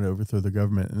for trying to overthrow the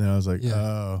government. And then I was like,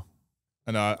 oh.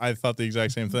 I know, I thought the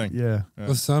exact same thing. Yeah.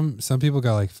 Well, some people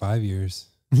got like 5 years.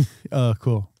 Oh,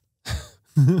 cool.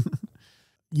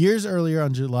 Years earlier,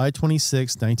 on July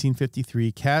 26,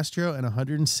 1953, Castro and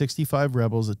 165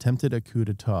 rebels attempted a coup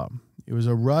d'etat. It was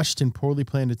a rushed and poorly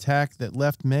planned attack that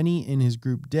left many in his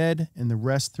group dead and the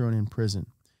rest thrown in prison.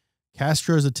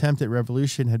 Castro's attempt at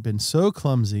revolution had been so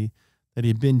clumsy that he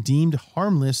had been deemed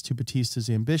harmless to Batista's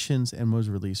ambitions and was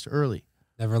released early.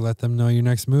 Never let them know your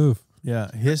next move. Yeah,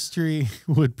 history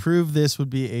would prove this would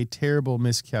be a terrible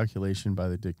miscalculation by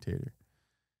the dictator.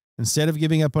 Instead of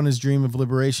giving up on his dream of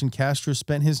liberation, Castro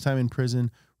spent his time in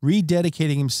prison,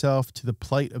 rededicating himself to the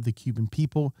plight of the Cuban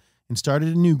people, and started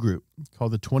a new group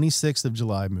called the 26th of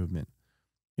July Movement.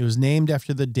 It was named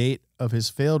after the date of his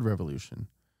failed revolution.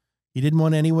 He didn't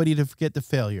want anybody to forget the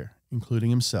failure,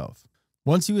 including himself.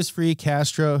 Once he was free,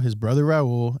 Castro, his brother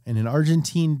Raul, and an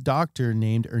Argentine doctor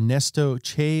named Ernesto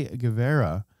Che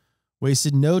Guevara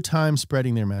wasted no time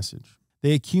spreading their message.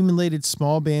 They accumulated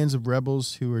small bands of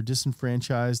rebels who were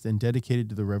disenfranchised and dedicated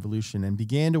to the revolution and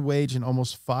began to wage an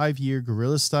almost 5-year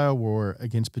guerrilla-style war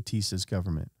against Batista's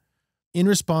government. In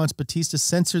response, Batista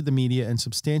censored the media and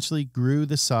substantially grew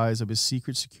the size of his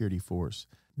secret security force.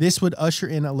 This would usher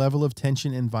in a level of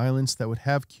tension and violence that would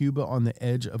have Cuba on the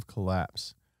edge of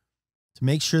collapse. To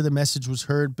make sure the message was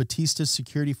heard, Batista's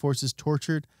security forces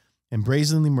tortured and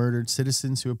brazenly murdered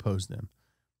citizens who opposed them.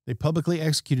 They publicly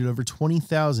executed over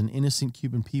 20,000 innocent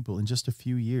Cuban people in just a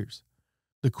few years.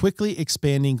 The quickly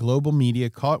expanding global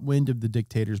media caught wind of the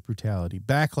dictator's brutality.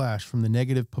 Backlash from the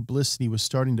negative publicity was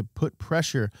starting to put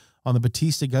pressure on the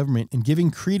Batista government and giving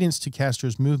credence to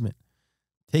Castro's movement.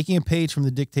 Taking a page from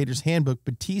the dictator's handbook,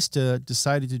 Batista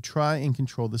decided to try and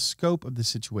control the scope of the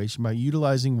situation by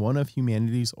utilizing one of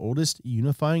humanity's oldest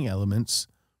unifying elements,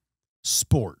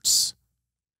 sports.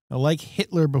 Now, like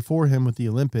Hitler before him with the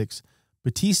Olympics,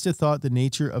 Batista thought the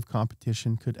nature of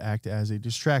competition could act as a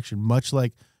distraction, much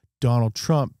like Donald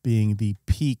Trump being the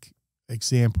peak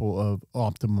example of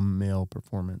optimum male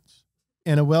performance.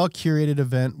 And a well-curated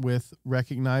event with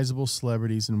recognizable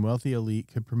celebrities and wealthy elite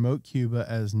could promote Cuba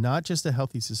as not just a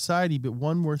healthy society, but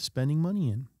one worth spending money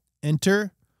in.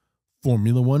 Enter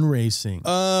Formula One racing.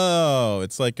 Oh,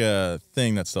 it's like a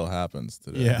thing that still happens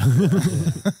today. Yeah.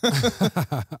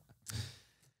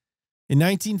 In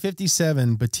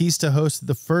 1957, Batista hosted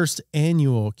the first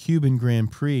annual Cuban Grand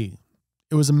Prix.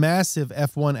 It was a massive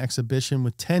F1 exhibition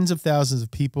with tens of thousands of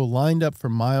people lined up for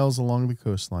miles along the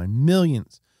coastline.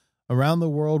 Millions around the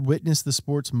world witnessed the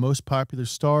sport's most popular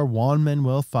star, Juan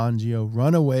Manuel Fangio,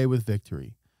 run away with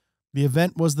victory. The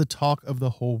event was the talk of the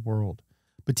whole world.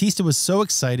 Batista was so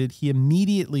excited, he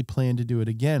immediately planned to do it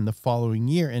again the following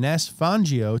year and asked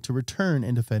Fangio to return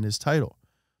and defend his title.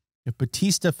 If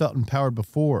Batista felt empowered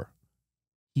before,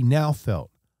 he now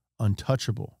felt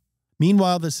untouchable.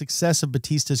 Meanwhile, the success of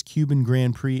Batista's Cuban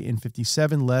Grand Prix in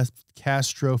 '57 left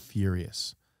Castro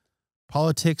furious.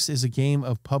 Politics is a game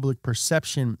of public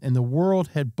perception, and the world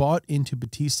had bought into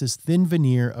Batista's thin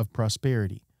veneer of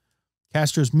prosperity.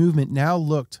 Castro's movement now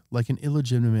looked like an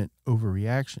illegitimate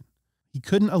overreaction. He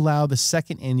couldn't allow the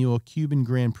second annual Cuban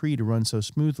Grand Prix to run so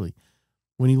smoothly.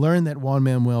 When he learned that Juan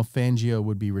Manuel Fangio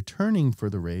would be returning for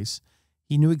the race,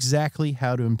 he knew exactly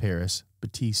how to embarrass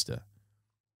Batista.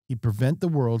 He'd prevent the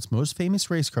world's most famous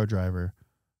race car driver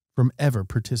from ever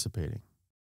participating.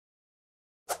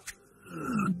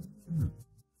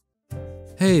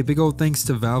 Hey, big old thanks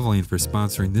to Valvoline for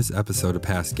sponsoring this episode of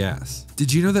Past Gas.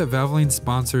 Did you know that Valvoline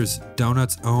sponsors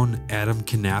Donut's own Adam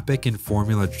Kidnapping in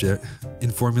Formula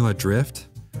Drift?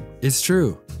 It's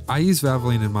true. I use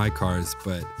Valvoline in my cars,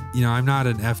 but I'm not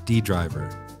an FD driver.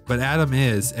 But Adam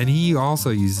is, and he also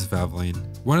uses Valvoline.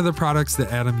 One of the products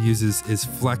that Adam uses is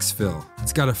Flex Fill.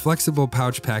 It's got a flexible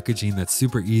pouch packaging that's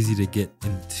super easy to get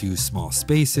into small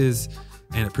spaces,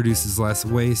 and it produces less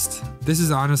waste. This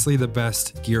is honestly the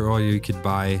best gear oil you could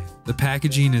buy. The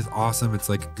packaging is awesome. It's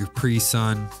like a Capri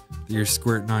Sun that you're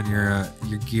squirting on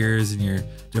your gears and your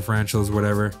differentials,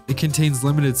 whatever. It contains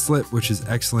limited slip, which is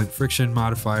excellent friction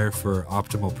modifier for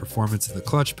optimal performance of the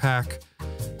clutch pack.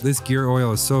 This gear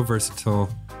oil is so versatile,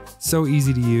 so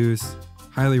easy to use.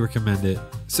 Highly recommend it.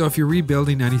 So if you're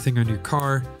rebuilding anything on your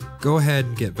car, go ahead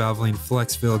and get Valvoline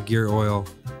Flex Fill gear oil.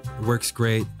 It works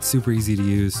great, super easy to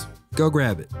use. Go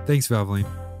grab it. Thanks, Valvoline.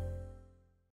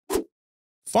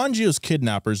 Fangio's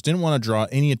kidnappers didn't want to draw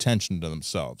any attention to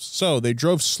themselves, so they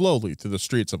drove slowly through the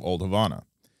streets of Old Havana.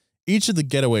 Each of the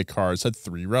getaway cars had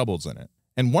 3 rebels in it,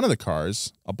 and one of the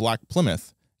cars, a black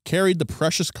Plymouth, carried the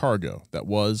precious cargo that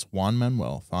was Juan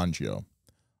Manuel Fangio.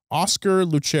 Oscar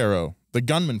Lucero, the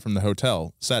gunman from the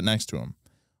hotel, sat next to him.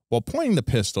 While pointing the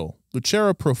pistol,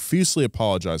 Lucero profusely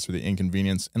apologized for the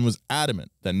inconvenience and was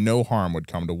adamant that no harm would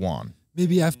come to Juan.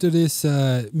 Maybe after this,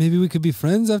 maybe we could be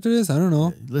friends after this? I don't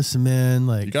know. Listen, man,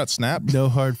 like, You got snapped? no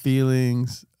hard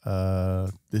feelings.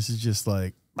 This is just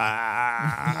like,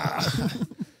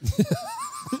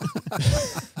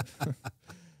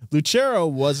 Lucero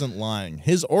wasn't lying.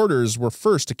 His orders were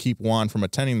first to keep Juan from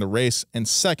attending the race, and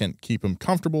second, keep him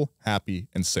comfortable, happy,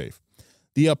 and safe.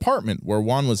 The apartment where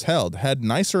Juan was held had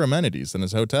nicer amenities than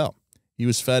his hotel. He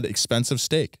was fed expensive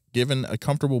steak, given a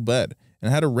comfortable bed, and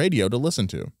had a radio to listen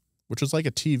to, which was like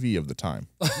a TV of the time.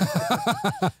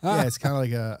 yeah, it's kind of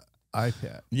like a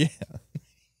iPad. Yeah.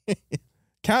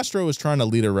 Castro was trying to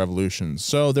lead a revolution,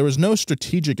 so there was no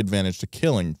strategic advantage to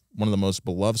killing one of the most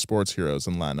beloved sports heroes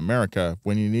in Latin America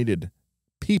when he needed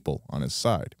people on his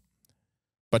side.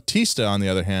 Batista, on the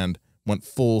other hand, went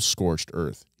full scorched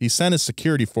earth. He sent his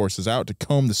security forces out to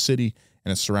comb the city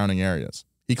and its surrounding areas.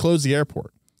 He closed the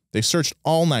airport. They searched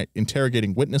all night,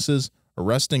 interrogating witnesses,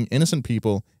 arresting innocent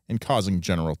people, and causing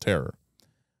general terror.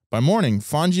 By morning,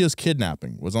 Fangio's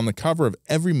kidnapping was on the cover of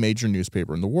every major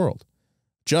newspaper in the world.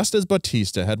 Just as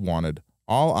Batista had wanted,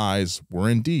 all eyes were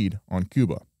indeed on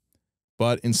Cuba.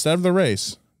 But instead of the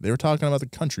race, they were talking about the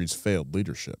country's failed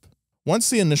leadership. Once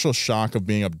the initial shock of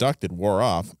being abducted wore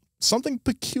off, something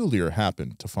peculiar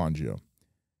happened to Fangio.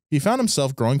 He found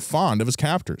himself growing fond of his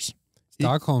captors.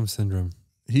 Stockholm Syndrome.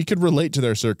 He could relate to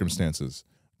their circumstances.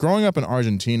 Growing up in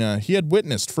Argentina, he had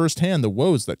witnessed firsthand the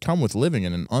woes that come with living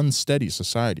in an unsteady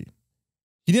society.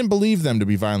 He didn't believe them to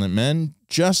be violent men,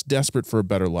 just desperate for a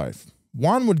better life.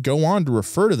 Juan would go on to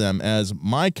refer to them as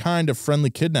my kind of friendly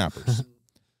kidnappers.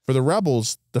 For the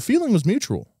rebels, the feeling was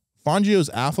mutual. Fangio's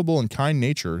affable and kind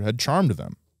nature had charmed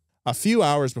them. A few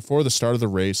hours before the start of the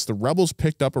race, the rebels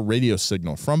picked up a radio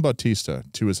signal from Batista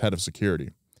to his head of security.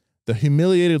 The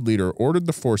humiliated leader ordered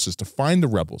the forces to find the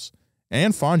rebels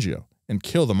and Fangio and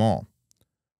kill them all.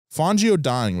 Fangio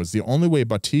dying was the only way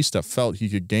Batista felt he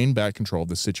could gain back control of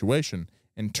the situation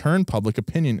and turn public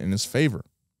opinion in his favor.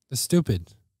 It's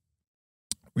stupid.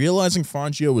 Realizing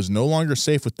Fangio was no longer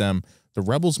safe with them, the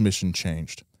rebels' mission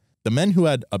changed. The men who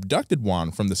had abducted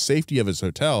Juan from the safety of his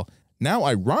hotel now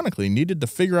ironically needed to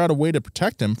figure out a way to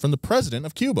protect him from the president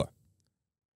of Cuba.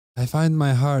 I find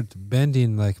my heart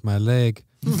bending like my leg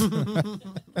to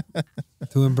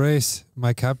embrace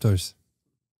my captors.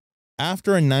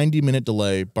 After a 90-minute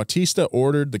delay, Batista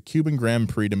ordered the Cuban Grand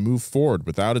Prix to move forward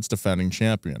without its defending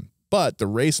champion. But the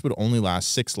race would only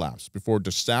last 6 laps before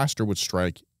disaster would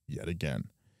strike yet again.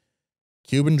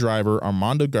 Cuban driver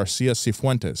Armando Garcia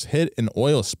Cifuentes hit an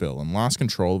oil spill and lost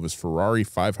control of his Ferrari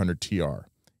 500 TR.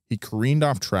 He careened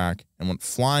off track and went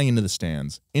flying into the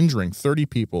stands, injuring 30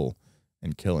 people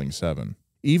and killing 7.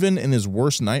 Even in his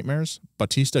worst nightmares,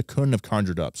 Batista couldn't have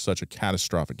conjured up such a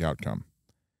catastrophic outcome.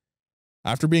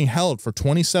 After being held for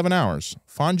 27 hours,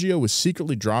 Fangio was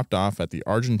secretly dropped off at the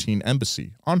Argentine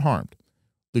embassy, unharmed.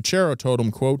 Lucero told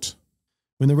him, quote,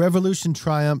 "When the revolution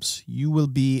triumphs, you will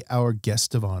be our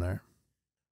guest of honor."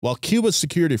 While Cuba's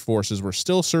security forces were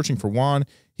still searching for Juan,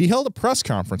 he held a press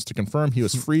conference to confirm he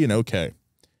was free and okay.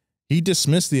 He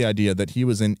dismissed the idea that he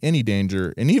was in any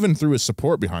danger and even threw his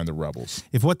support behind the rebels.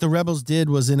 If what the rebels did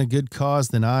was in a good cause,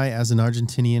 then I, as an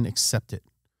Argentinian, accept it.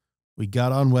 We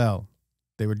got on well.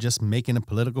 They were just making a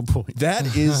political point.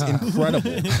 That is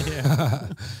incredible.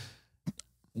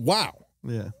 Wow.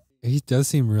 Yeah. He does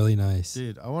seem really nice.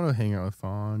 Dude, I want to hang out with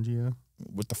Fangio.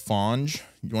 With the Fange?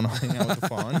 You want to hang out with the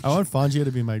Fange? I want Fangio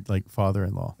to be my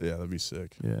father-in-law. Yeah, that'd be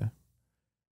sick. Yeah.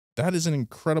 That is an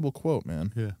incredible quote,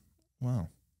 man. Yeah. Wow.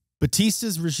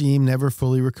 Batista's regime never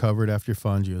fully recovered after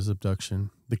Fangio's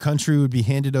abduction. The country would be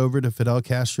handed over to Fidel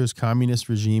Castro's communist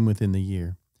regime within the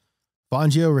year.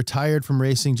 Fangio retired from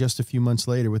racing just a few months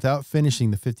later without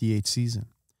finishing the 58th season.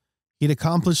 He'd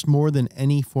accomplished more than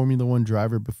any Formula One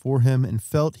driver before him and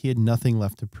felt he had nothing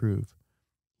left to prove.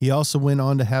 He also went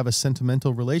on to have a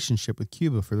sentimental relationship with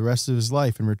Cuba for the rest of his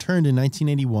life and returned in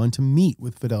 1981 to meet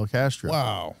with Fidel Castro.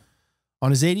 Wow. On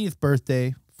his 80th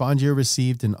birthday, Fangio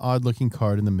received an odd-looking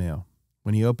card in the mail.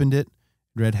 When he opened it,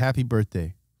 it read, "Happy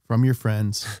birthday from your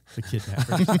friends, the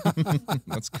kidnappers."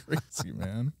 That's crazy,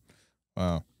 man.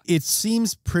 Wow. It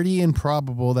seems pretty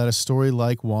improbable that a story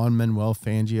like Juan Manuel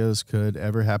Fangio's could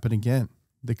ever happen again.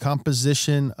 The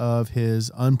composition of his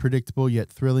unpredictable yet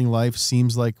thrilling life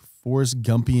seems like Forrest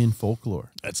Gumpian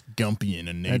folklore. That's Gumpian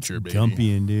in nature, That's baby.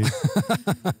 Gumpian, dude.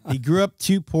 He grew up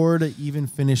too poor to even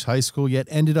finish high school, yet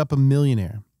ended up a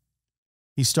millionaire.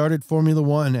 He started Formula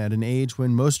One at an age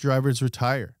when most drivers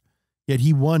retire, yet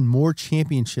he won more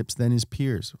championships than his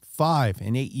peers, 5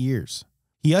 in 8 years.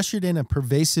 He ushered in a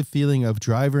pervasive feeling of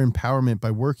driver empowerment by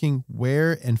working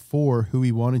where and for who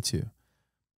he wanted to.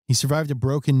 He survived a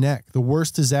broken neck, the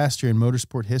worst disaster in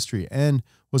motorsport history, and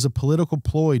was a political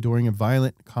ploy during a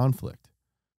violent conflict.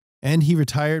 And he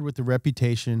retired with the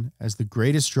reputation as the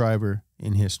greatest driver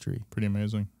in history. Pretty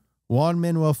amazing. Juan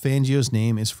Manuel Fangio's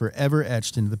name is forever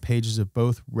etched into the pages of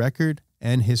both record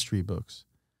and history books.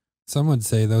 Some would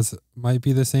say those might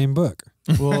be the same book.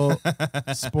 Well,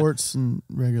 sports and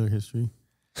regular history.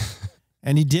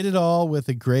 And he did it all with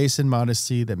a grace and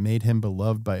modesty that made him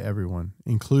beloved by everyone,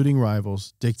 including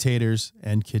rivals, dictators,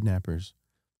 and kidnappers.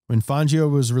 When Fangio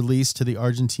was released to the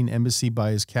Argentine embassy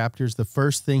by his captors, the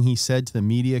first thing he said to the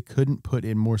media couldn't put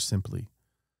it more simply.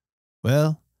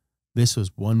 Well, this was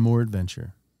one more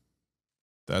adventure.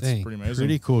 That's Dang. pretty amazing.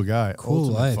 Pretty cool guy. Cool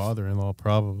Ultimate life. father-in-law,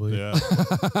 probably. Yeah,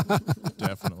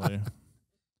 definitely.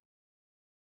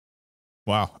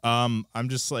 Wow. I'm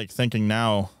just like thinking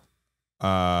now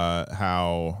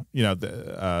how, you know,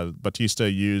 Batista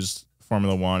used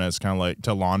Formula One as kind of like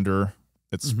to launder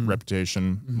its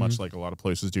reputation, much like a lot of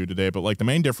places do today. But like the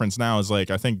main difference now is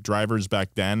like I think drivers back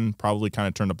then probably kind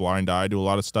of turned a blind eye to a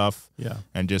lot of stuff. Yeah.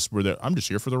 And just were I'm just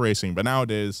here for the racing. But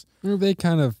nowadays, They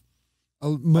kind of,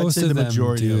 most say of the them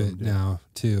majority do of it them do. now,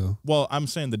 too. well, I'm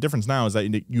saying the difference now is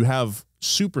that you have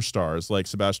superstars like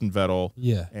Sebastian Vettel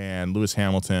Yeah. and Lewis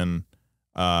Hamilton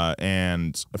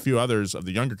and a few others of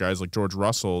the younger guys like George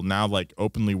Russell now like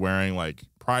openly wearing like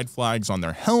pride flags on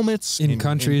their helmets In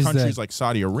countries that- like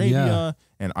Saudi Arabia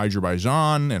and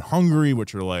Azerbaijan and Hungary,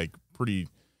 which are like pretty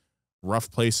rough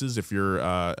places if you're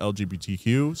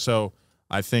LGBTQ. So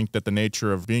I think that the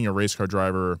nature of being a race car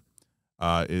driver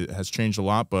it has changed a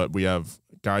lot, but we have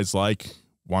guys like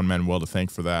Juan Manuel to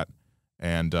thank for that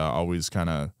and always kind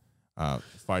of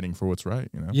fighting for what's right,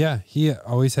 you know? Yeah, he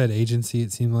always had agency,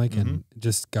 it seemed like, and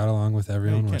just got along with Hey,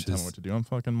 everyone. you can't which tell is me what to do. I'm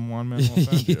fucking Juan Manuel Fangio.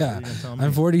 What are you yeah, gonna tell me?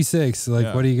 I'm 46. Like,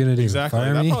 Yeah. what are you gonna do? Exactly.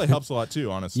 Fire That me? probably helps a lot too,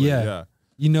 honestly. Yeah. Yeah.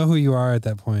 You know who you are at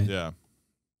that point. Yeah.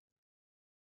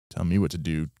 Tell me what to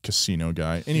do, casino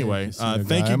guy. Anyway, Casino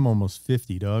thank guy. you. I'm almost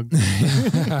 50, dog. You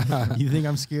think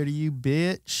I'm scared of you,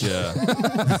 bitch?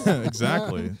 Yeah.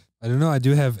 Exactly. I don't know. I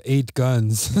do have 8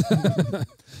 guns.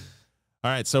 All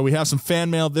right, so we have some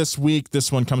fan mail this week.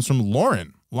 This one comes from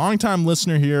Lauren, longtime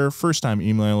listener here, first-time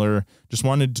emailer. Just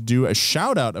wanted to do a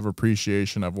shout-out of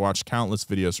appreciation. I've watched countless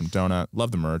videos from Donut, love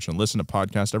the merch, and listen to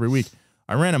podcasts every week.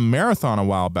 I ran a marathon a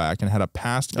while back and had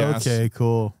past gas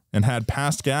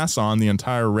on the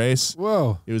entire race.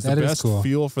 Whoa. It was that the is best cool.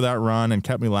 fuel for that run and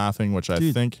kept me laughing, which I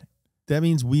Dude, think That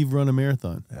means we've run a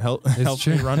marathon. helped me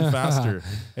true. run faster.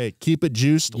 Hey, keep it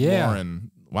juiced, Yeah.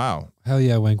 Lauren. Wow. Hell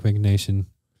yeah, Wink Wink Nation.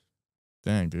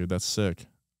 Dang, dude, that's sick.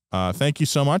 Thank you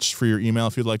so much for your email.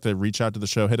 If you'd like to reach out to the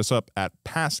show, hit us up at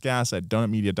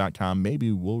passgas@donutmedia.com.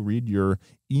 Maybe we'll read your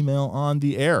email on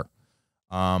the air.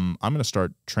 I'm going to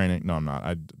start training. No, I'm not.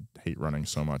 I hate running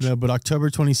so much. No, but October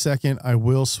 22nd, I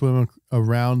will swim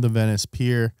around the Venice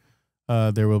Pier.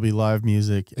 There will be live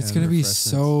music. It's and going to be refreshments.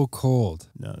 so cold.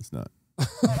 No, it's not.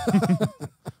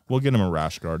 We'll get him a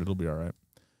rash guard. It'll be all right.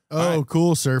 Oh, right.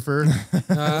 cool surfer. Cool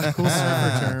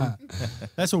surfer term.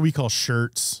 That's what we call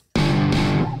shirts.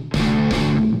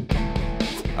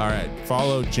 All right.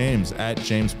 Follow James at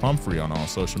James Pumphrey on all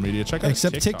social media. Check out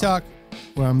Except his TikTok,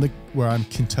 where I'm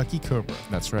Kentucky Cobra.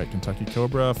 That's right. Kentucky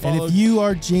Cobra. And Follow if you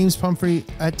are James Pumphrey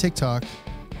at TikTok,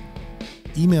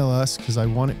 email us because I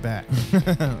want it back.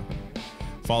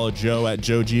 Follow Joe at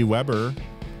Joe G. Weber.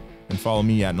 And follow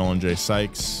me at Nolan J.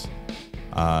 Sykes.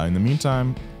 In the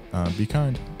meantime, be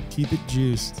kind. Keep it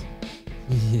juiced.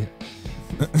 Yeah.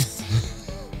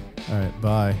 All right,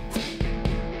 bye.